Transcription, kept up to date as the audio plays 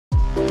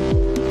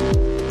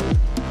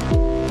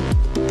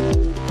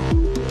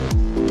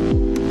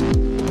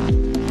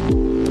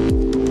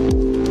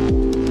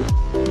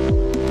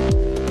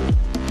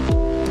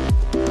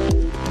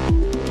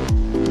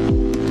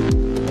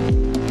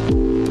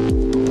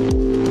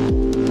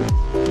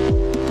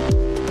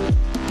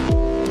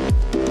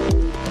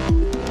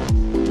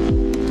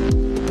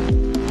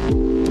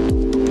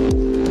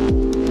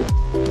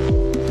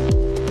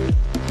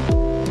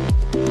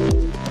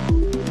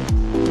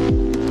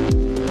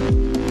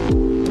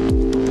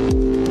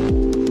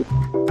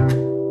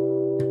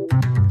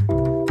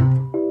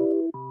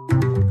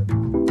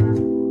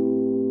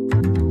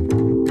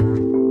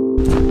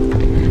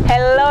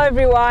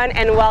everyone,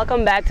 and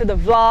welcome back to the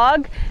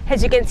vlog.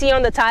 As you can see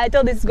on the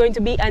title, this is going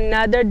to be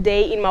another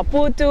day in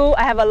Maputo.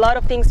 I have a lot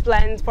of things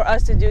planned for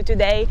us to do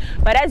today,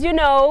 but as you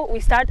know, we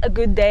start a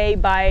good day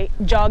by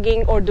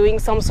jogging or doing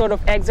some sort of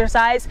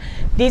exercise.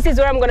 This is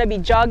where I'm going to be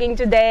jogging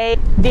today.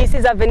 This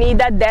is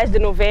Avenida 10 de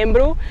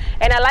Novembro,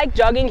 and I like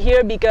jogging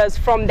here because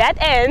from that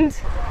end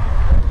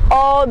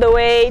all the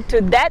way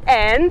to that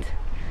end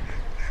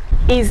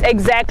is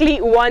exactly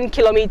 1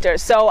 kilometer,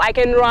 so I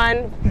can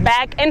run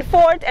back and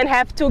forth and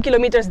have 2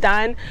 kilometers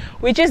done,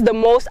 which is the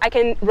most I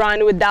can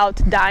run without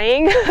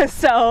dying.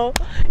 So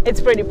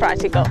it's pretty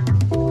practical.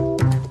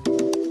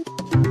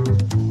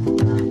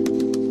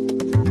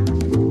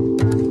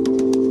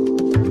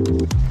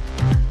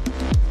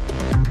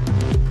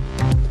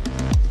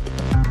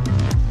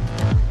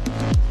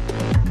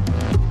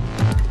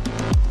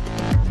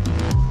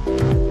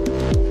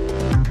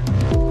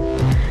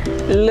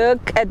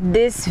 Look at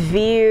this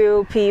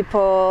view,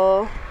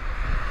 people.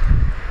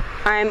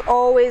 I'm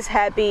always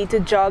happy to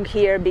jog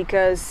here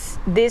because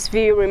this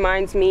view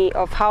reminds me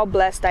of how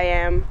blessed I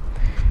am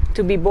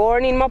to be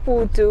born in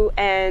Maputo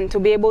and to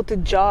be able to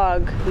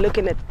jog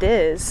looking at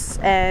this.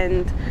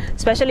 And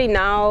especially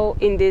now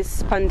in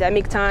these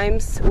pandemic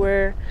times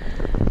where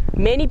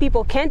many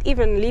people can't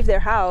even leave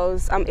their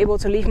house, I'm able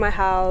to leave my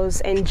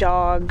house and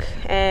jog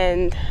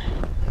and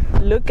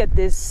look at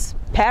this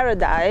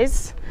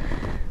paradise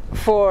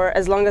for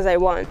as long as I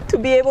want. To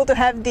be able to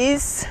have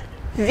this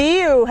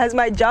view as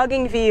my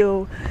jogging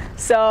view.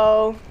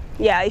 So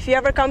yeah, if you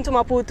ever come to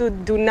Maputo,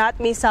 do not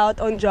miss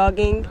out on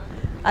jogging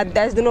at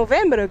 10 de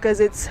Novembro because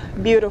it's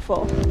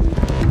beautiful.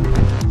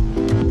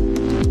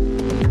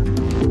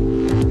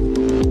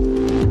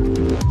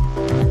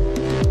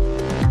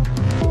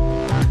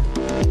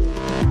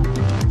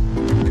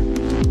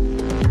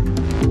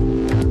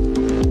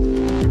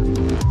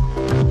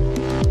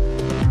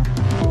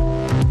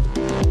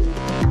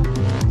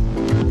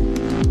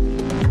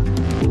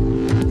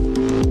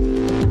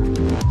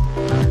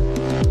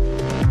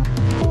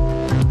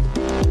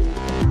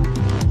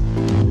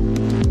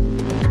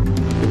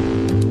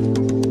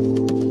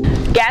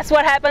 Guess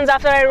what happens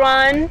after I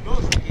run?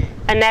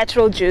 A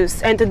natural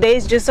juice. And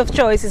today's juice of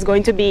choice is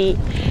going to be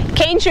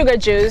cane sugar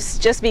juice,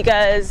 just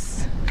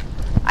because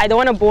I don't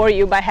want to bore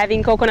you by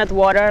having coconut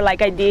water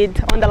like I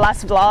did on the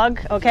last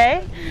vlog,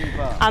 okay?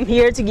 I'm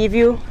here to give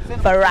you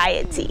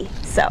variety.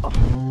 So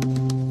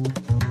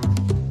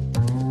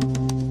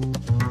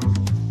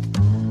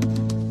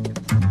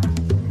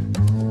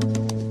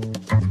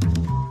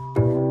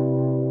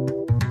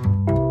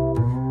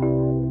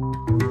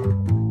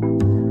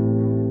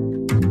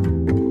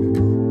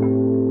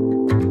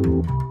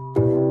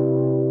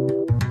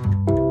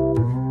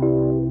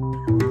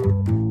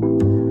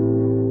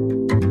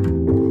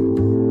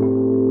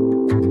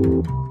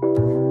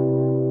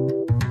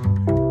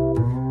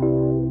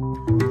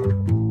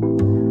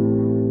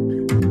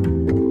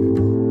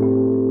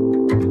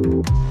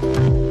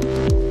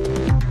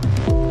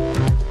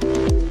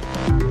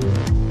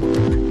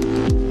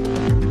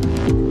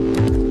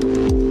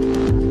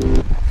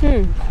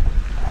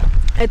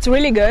it's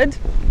really good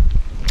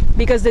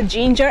because the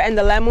ginger and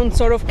the lemon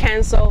sort of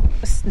cancel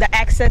the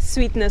excess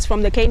sweetness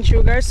from the cane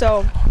sugar.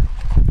 So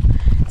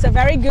it's a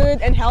very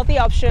good and healthy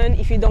option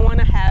if you don't want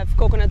to have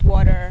coconut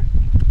water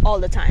all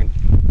the time.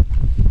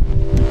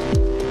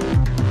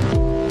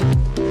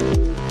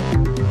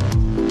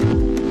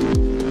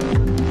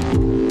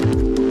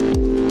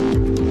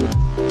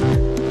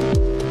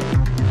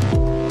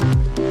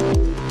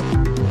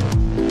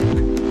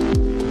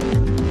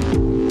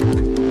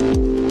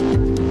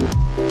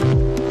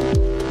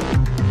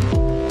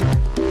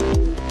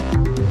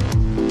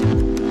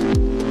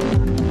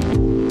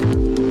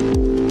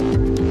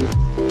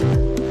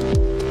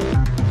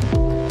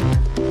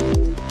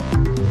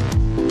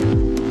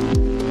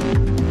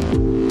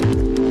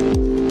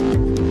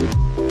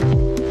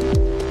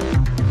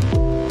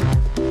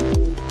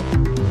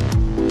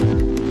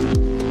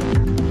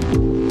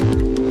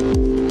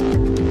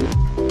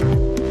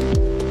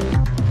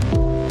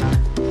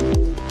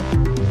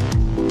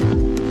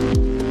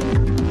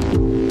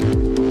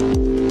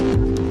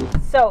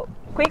 So,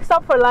 quick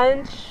stop for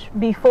lunch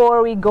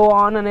before we go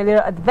on a little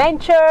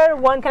adventure.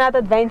 One cannot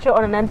adventure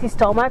on an empty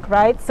stomach,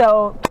 right?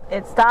 So,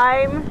 it's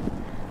time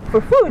for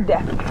food.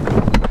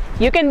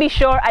 You can be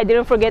sure I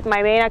didn't forget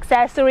my main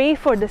accessory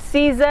for the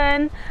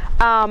season.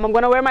 I'm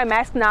gonna wear my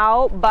mask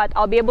now, but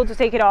I'll be able to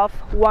take it off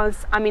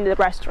once I'm in the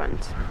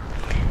restaurant.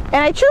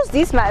 And I choose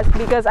this mask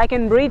because I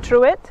can breathe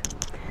through it.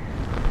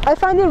 I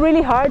find it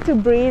really hard to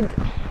breathe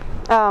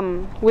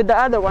with the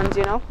other ones,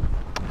 you know.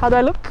 How do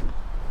I look?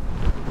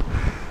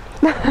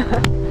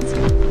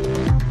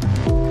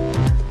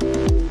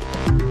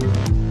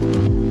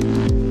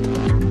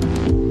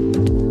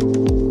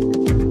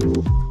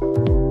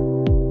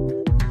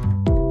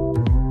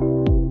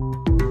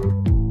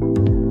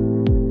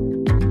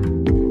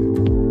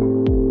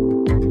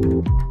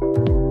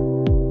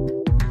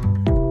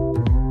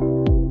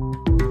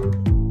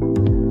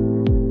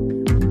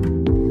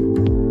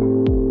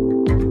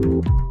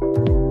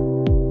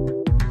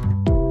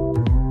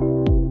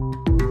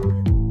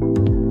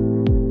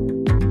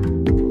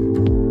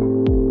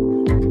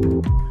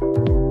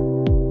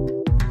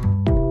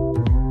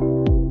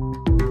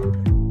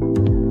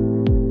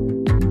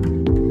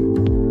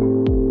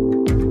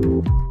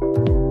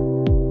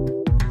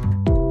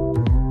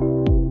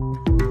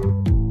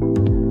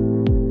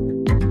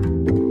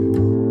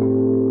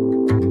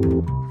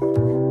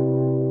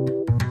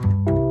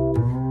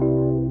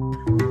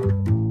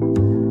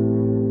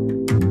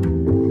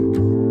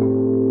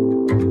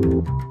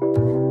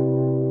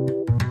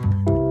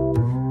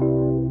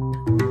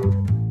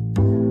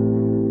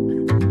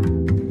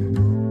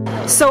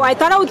 So I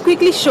thought I would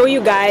quickly show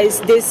you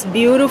guys this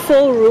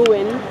beautiful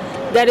ruin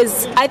that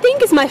is, I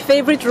think it's my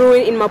favorite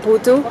ruin in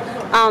Maputo.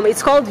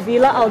 It's called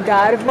Villa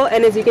Algarve,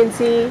 and as you can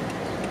see,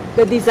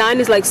 the design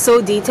is like so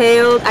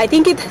detailed. I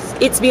think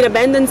it's been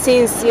abandoned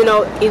since, you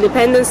know,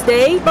 Independence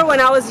Day. But when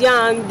I was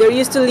young, there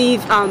used to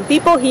live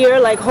people here,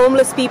 like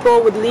homeless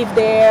people would live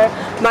there.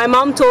 My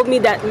mom told me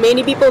that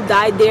many people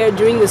died there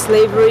during the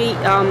slavery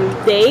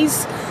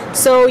days.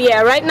 So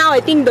yeah, right now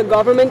I think the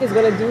government is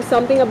gonna do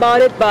something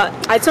about it, but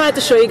I just wanted to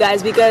show you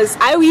guys because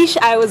I wish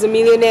I was a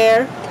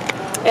millionaire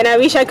and I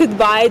wish I could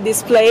buy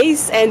this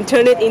place and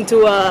turn it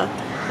into a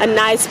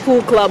nice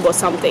pool club or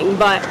something.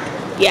 But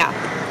yeah,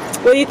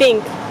 what do you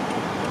think?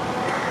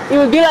 It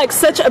would be like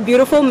such a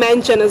beautiful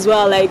mansion as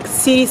well, like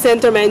city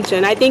center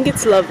mansion. I think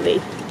it's lovely.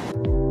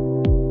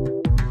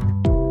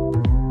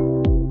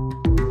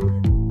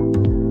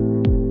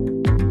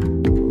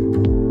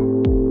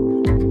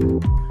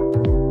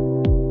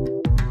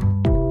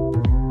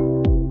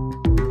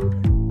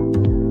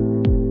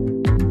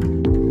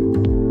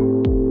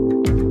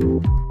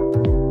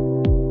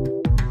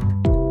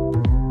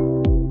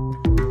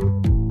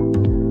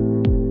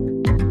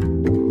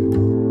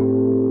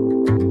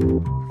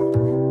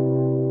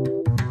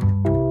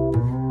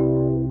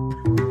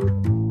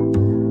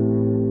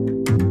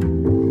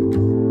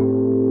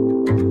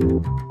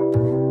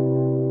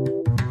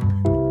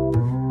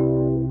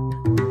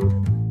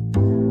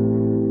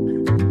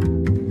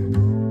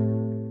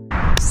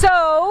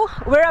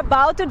 We're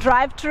about to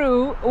drive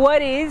through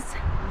what is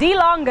the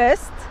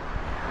longest,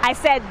 I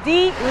said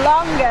the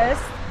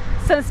longest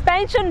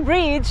suspension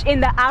bridge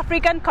in the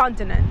African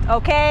continent,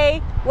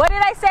 okay? What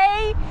did I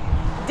say?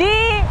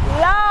 The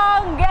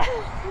longest.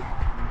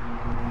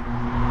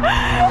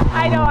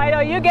 I know,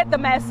 you get the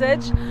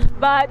message.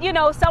 But you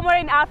know, somewhere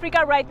in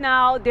Africa right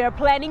now, they're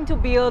planning to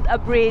build a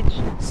bridge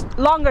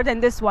longer than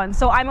this one.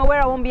 So I'm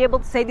aware I won't be able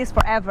to say this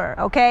forever,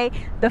 okay?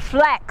 The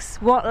flex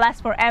won't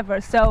last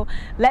forever. So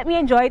let me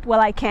enjoy it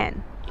while I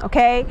can,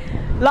 okay?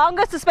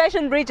 Longest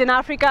suspension bridge in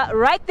Africa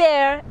right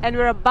there, and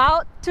we're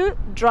about to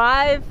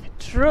drive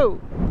through.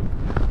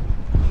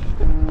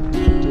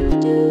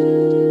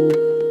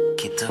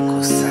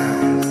 Kitoko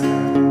sounds.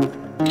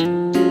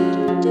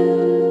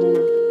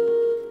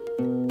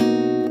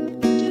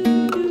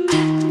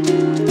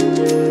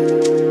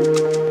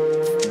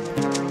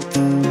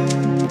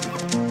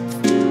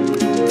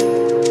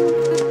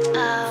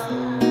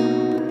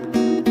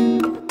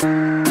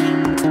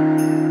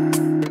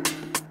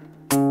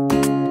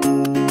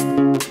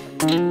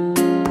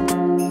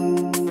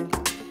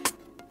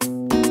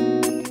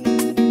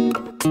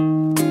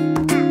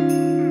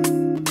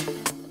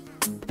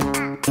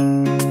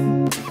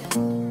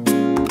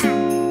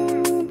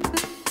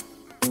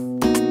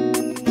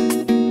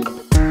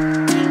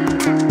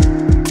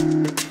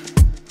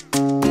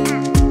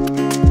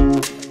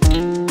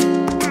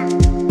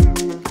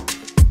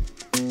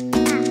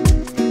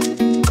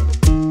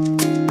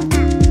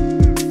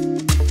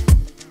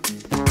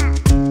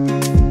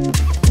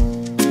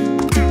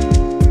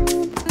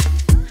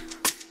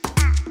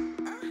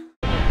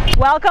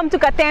 Welcome to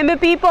Katembe,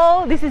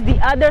 people. This is the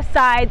other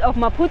side of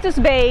Maputo's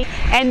Bay,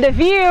 and the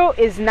view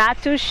is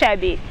not too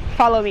shabby.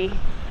 Follow me.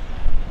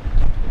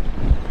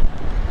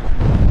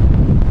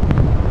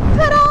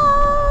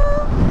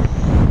 Ta-da!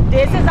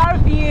 This is our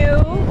view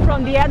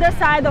from the other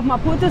side of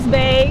Maputo's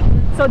Bay.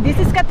 So this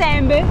is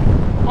Katembe,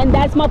 and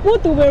that's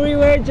Maputo where we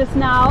were just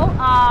now.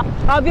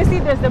 Obviously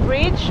there's the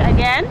bridge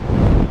again.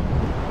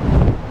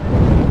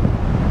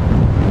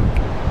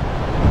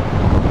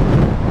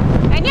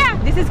 And yeah,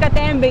 this is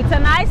Katembe. It's a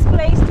nice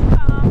place to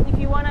come if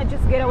you want to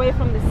just get away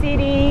from the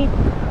city.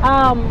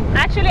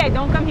 Actually, I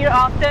don't come here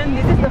often.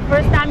 This is the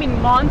first time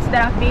in months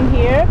that I've been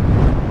here.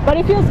 But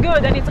it feels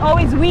good, and it's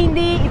always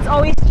windy, it's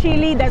always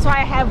chilly. That's why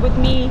I have with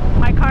me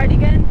my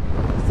cardigan.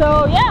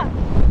 So yeah,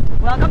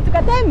 welcome to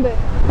Katembe.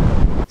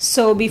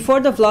 So before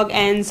the vlog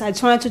ends, I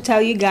just wanted to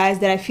tell you guys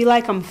that I feel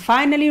like I'm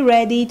finally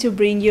ready to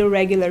bring you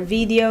regular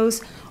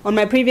videos. On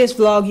my previous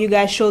vlog, you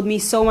guys showed me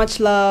so much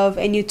love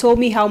and you told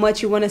me how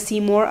much you want to see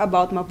more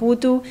about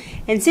Maputo.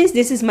 And since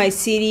this is my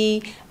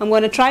city, I'm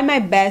going to try my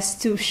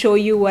best to show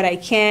you what I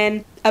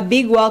can. A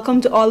big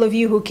welcome to all of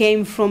you who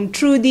came from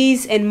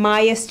Trudy's and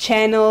Maya's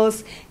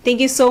channels. Thank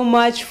you so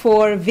much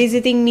for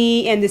visiting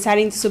me and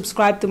deciding to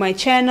subscribe to my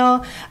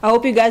channel. I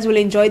hope you guys will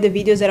enjoy the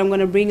videos that I'm going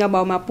to bring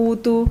about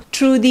Maputo.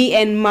 Trudy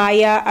and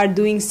Maya are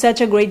doing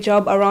such a great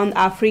job around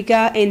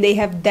Africa, and they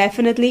have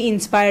definitely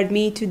inspired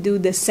me to do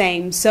the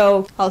same.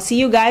 So I'll see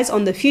you guys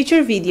on the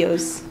future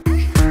videos.